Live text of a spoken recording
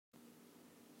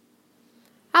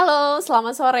Halo,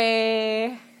 selamat sore.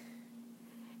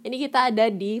 Ini kita ada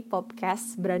di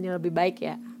podcast Berani Lebih Baik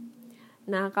ya.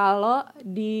 Nah, kalau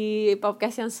di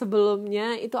podcast yang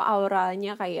sebelumnya itu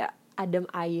auranya kayak adem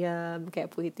ayem,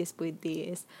 kayak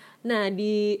puitis-puitis. Nah,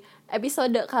 di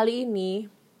episode kali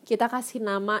ini kita kasih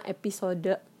nama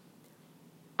episode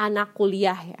anak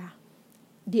kuliah ya.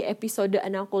 Di episode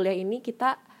anak kuliah ini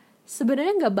kita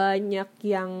sebenarnya nggak banyak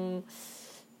yang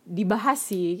dibahas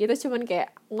sih. Kita cuman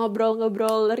kayak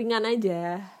ngobrol-ngobrol ringan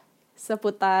aja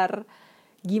seputar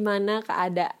gimana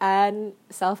keadaan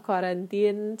self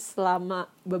quarantine selama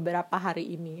beberapa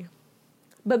hari ini.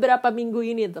 Beberapa minggu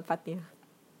ini tepatnya.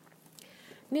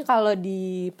 Ini kalau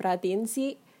diperhatiin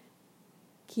sih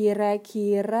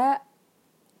kira-kira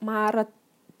Maret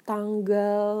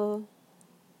tanggal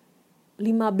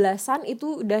 15-an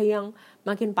itu udah yang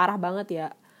makin parah banget ya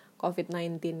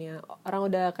COVID-19-nya.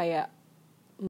 Orang udah kayak